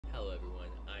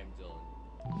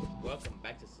Welcome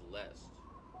back to Celeste.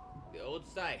 The old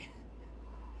site.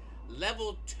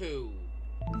 Level 2.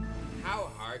 How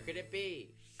hard could it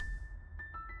be?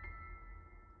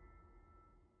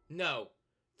 No,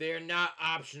 they are not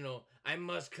optional. I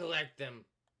must collect them.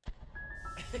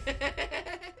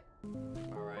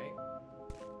 Alright.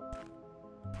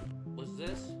 What's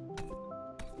this?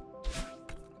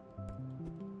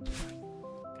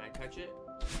 Can I touch it?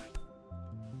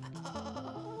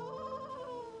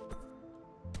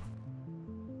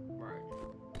 Right.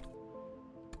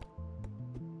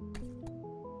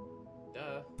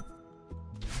 Duh.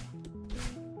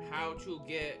 How to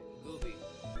get Goofy?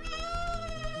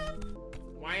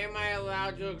 Why am I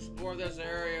allowed to explore this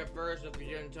area first if you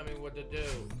didn't tell me what to do?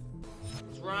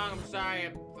 What's wrong? I'm sorry,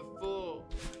 I'm a fool.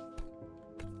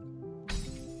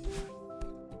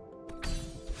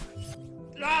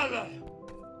 Lava!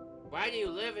 Why do you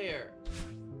live here?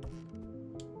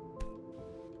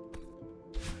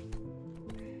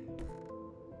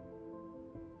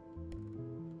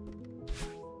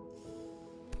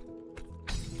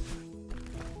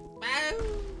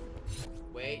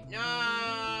 Wait, no!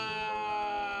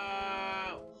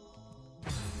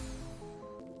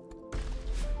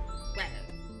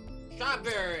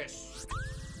 Strawberries!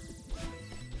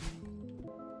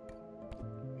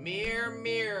 Mirror,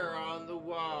 mirror on the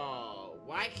wall.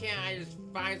 Why can't I just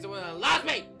find someone that loves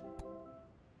me?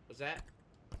 What's that?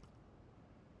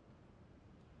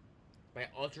 My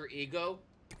alter ego?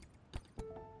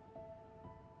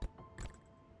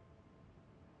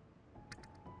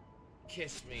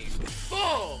 Kiss me.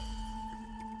 Boom!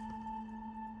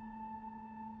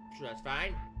 Sure, that's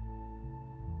fine.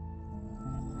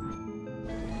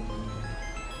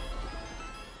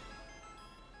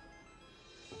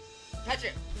 Touch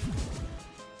it!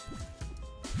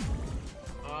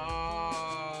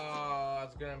 Oh,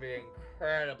 it's gonna be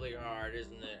incredibly hard,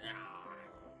 isn't it?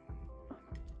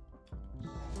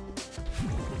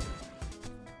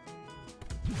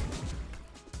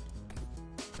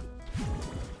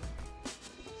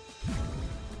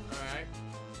 Alright.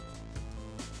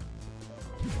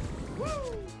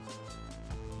 Woo!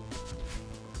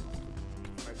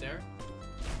 Right there.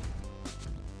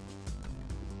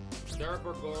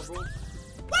 Derper Gorble.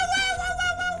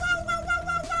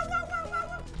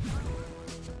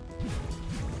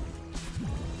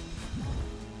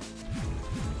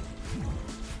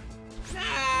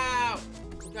 No!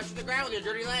 Touch the ground with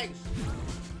your dirty legs.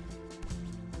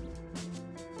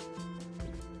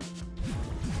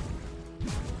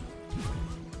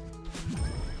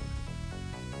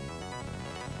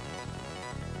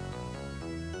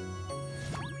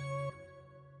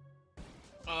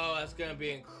 Oh, that's gonna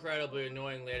be incredibly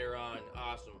annoying later on.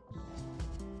 Awesome.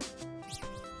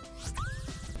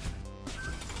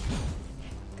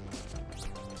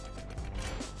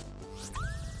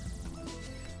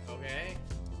 Okay.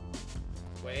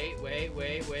 Wait.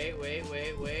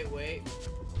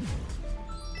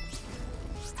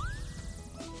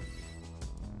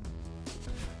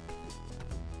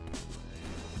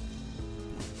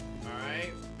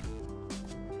 Alright.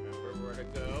 Remember where to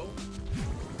go.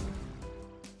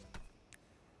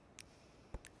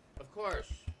 Of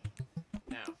course.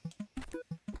 Now.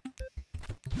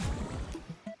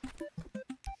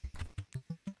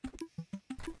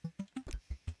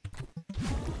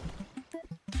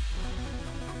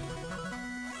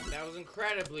 That was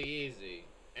incredibly easy.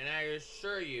 And I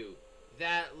assure you,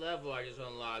 that level I just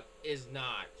unlocked is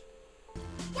not.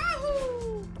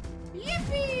 Wahoo!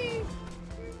 Yippee!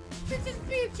 This is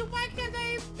pizza, why can't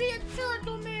I be a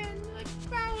turtle man like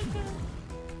Bowser?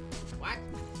 What?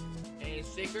 Any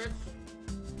secrets?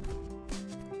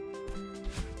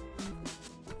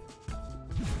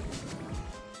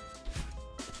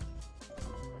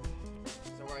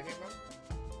 Is that where I came from?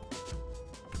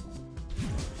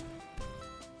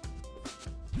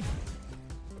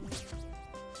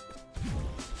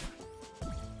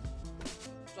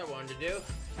 That's what I wanted to do.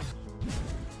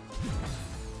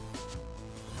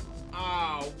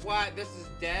 Oh, what? This is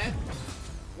death?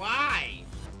 Why?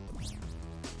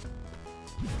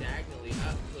 Diagonally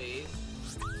up, please.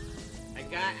 I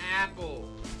got apple.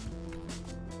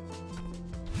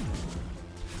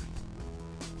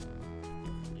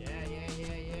 Yeah.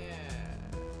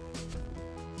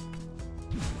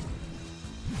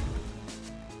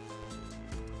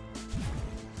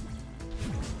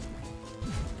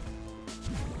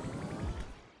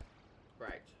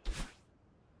 Right.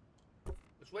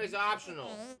 Which way's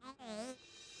optional?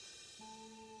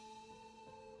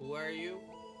 Who are you?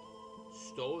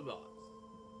 Stolos.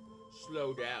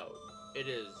 Slow down. It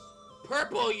is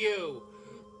purple you!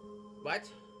 What?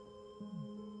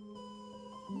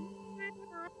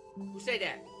 Who said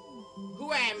that?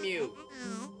 Who am you?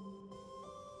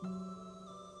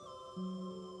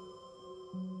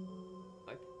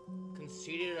 Like,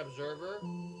 conceited observer?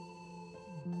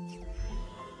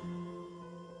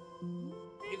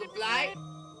 You can fly?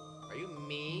 Are you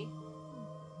me?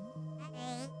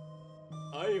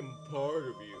 I am part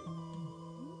of you.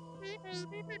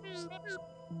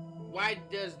 Why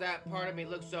does that part of me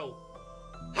look so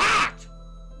hot?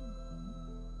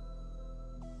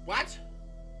 What?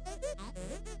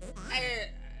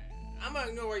 I'm gonna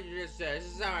ignore what you just said.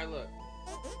 This is how I look.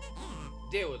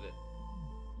 Deal with it.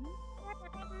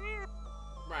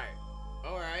 Right.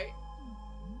 Alright.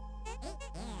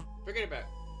 Forget about it.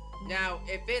 Now,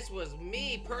 if this was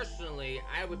me personally,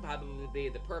 I would probably be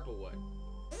the purple one.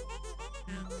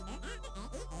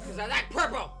 Because I like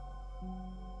purple!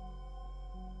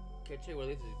 Okay, tell you what,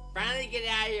 Lisa, finally get it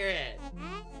out of your head.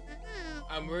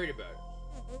 I'm worried about it.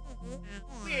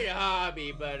 We need a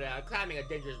hobby, but climbing a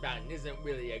dangerous mountain isn't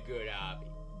really a good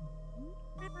hobby.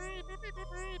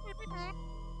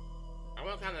 I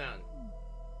want to climb the mountain.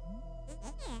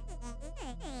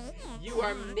 You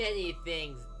are many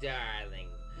things, darling,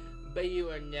 but you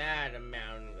are not a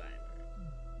mountain climber.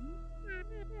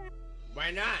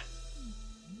 Why not?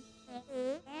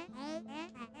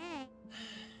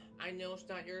 I know it's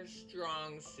not your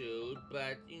strong suit,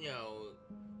 but, you know,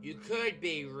 you could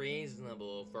be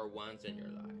reasonable for once in your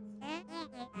life.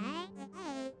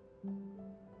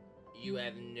 You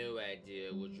have no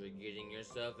idea what you're getting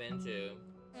yourself into.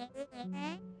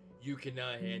 You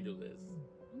cannot handle this.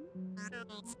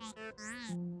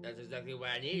 That's exactly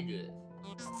why I need to do this.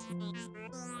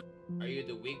 Are you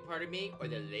the weak part of me or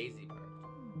the lazy part?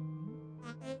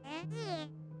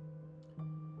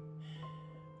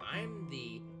 I'm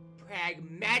the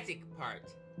pragmatic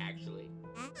part, actually.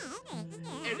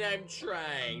 And I'm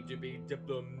trying to be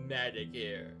diplomatic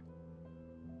here.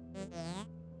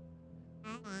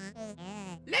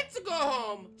 Let's go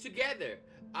home together.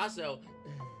 Also,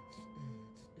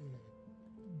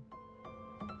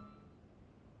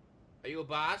 are you a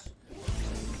boss?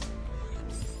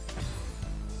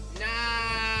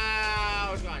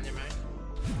 No! It's gone, never mind.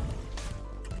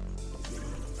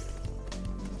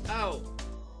 Oh,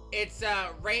 it's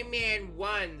Rayman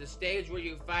 1, the stage where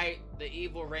you fight the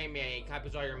evil Rayman. He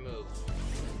copies all your moves.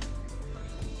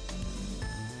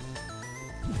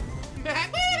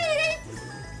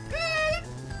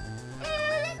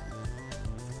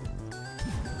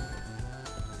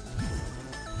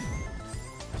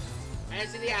 I didn't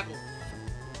see the apples.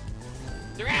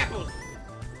 They're apples!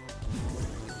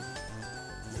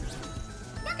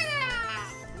 Look at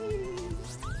that!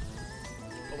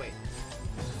 Oh, wait.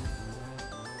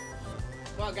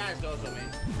 Well, guys, go so, man.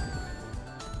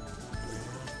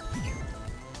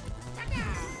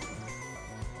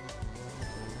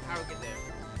 How do we get there?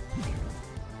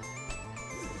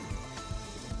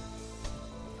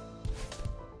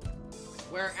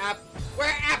 Where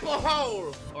apple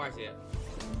hole? Oh, I see it.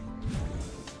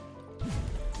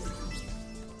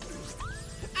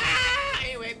 Ah!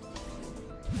 Anyway.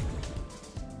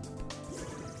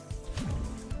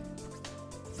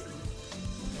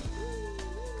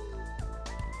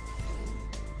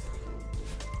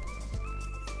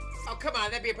 Oh, come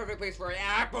on, that'd be a perfect place for an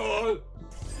apple.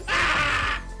 Ah!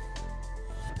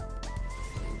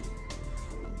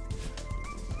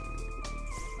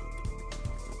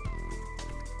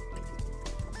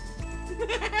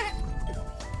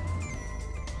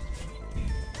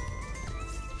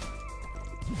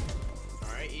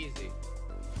 Alright, easy.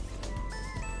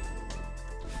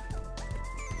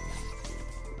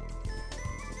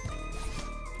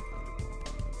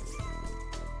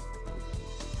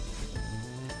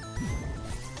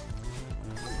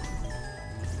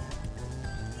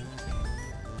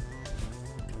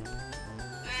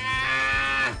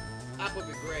 Ah! Up would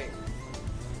be great.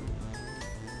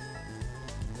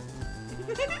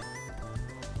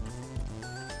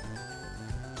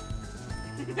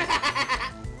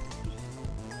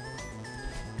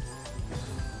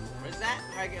 Where's that?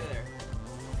 How do I get there?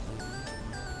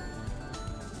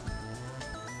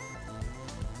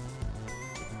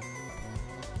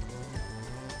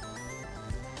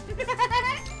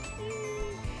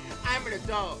 I'm an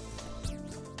adult.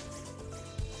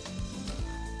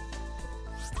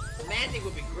 Landing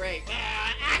would be great. I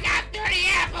got 30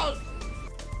 apples!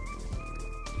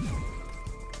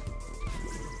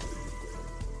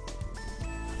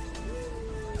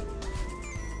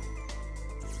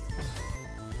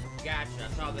 Gotcha, I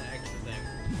saw the extra thing.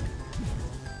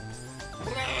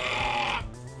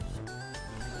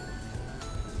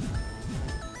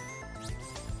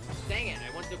 Dang it,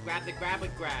 I want to grab the grab.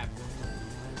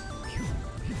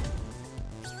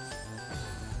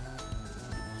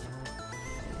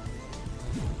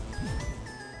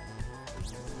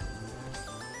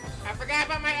 forgot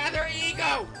about my other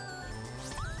ego!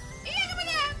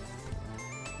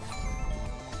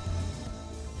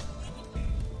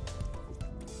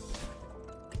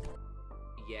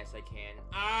 Yes, I can.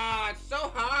 Ah, it's so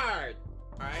hard!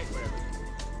 Alright, whatever.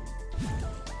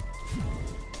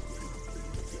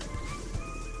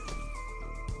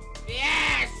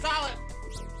 Yeah, solid!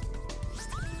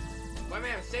 Well, I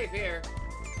mean, I'm safe here.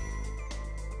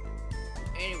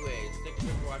 Anyways, thank you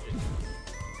for watching.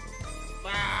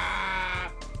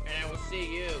 Ah, and I will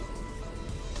see you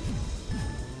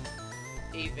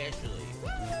eventually.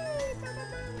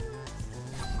 Woo!